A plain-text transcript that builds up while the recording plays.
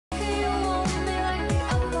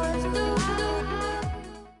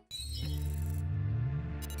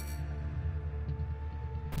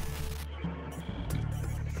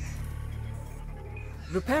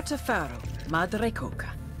Ruperta Faro, Madre Coca.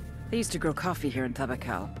 They used to grow coffee here in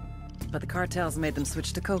Tabacal, but the cartels made them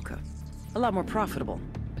switch to coca. A lot more profitable.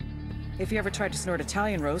 If you ever tried to snort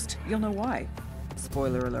Italian roast, you'll know why.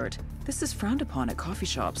 Spoiler alert, this is frowned upon at coffee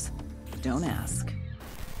shops. Don't ask.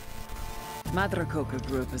 Madre Coca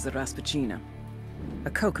grew up as a raspacina, a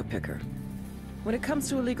coca picker. When it comes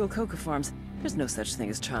to illegal coca farms, there's no such thing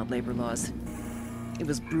as child labor laws. It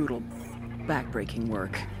was brutal, backbreaking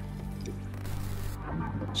work.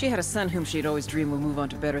 She had a son whom she'd always dreamed would move on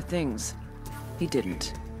to better things. He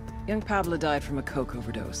didn't. Young Pablo died from a coke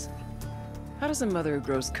overdose. How does a mother who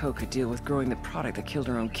grows coca deal with growing the product that killed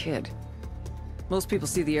her own kid? Most people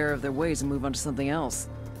see the error of their ways and move on to something else.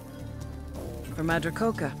 For Madre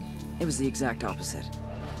Coca, it was the exact opposite.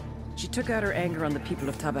 She took out her anger on the people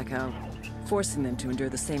of Tabacal, forcing them to endure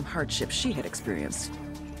the same hardships she had experienced.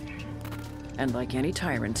 And like any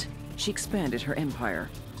tyrant, she expanded her empire.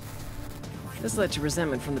 This led to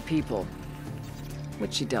resentment from the people,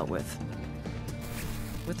 which she dealt with.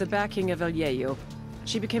 With the backing of El Yayo,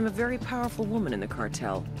 she became a very powerful woman in the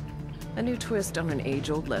cartel. A new twist on an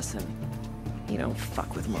age-old lesson. You don't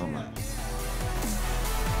fuck with Moma.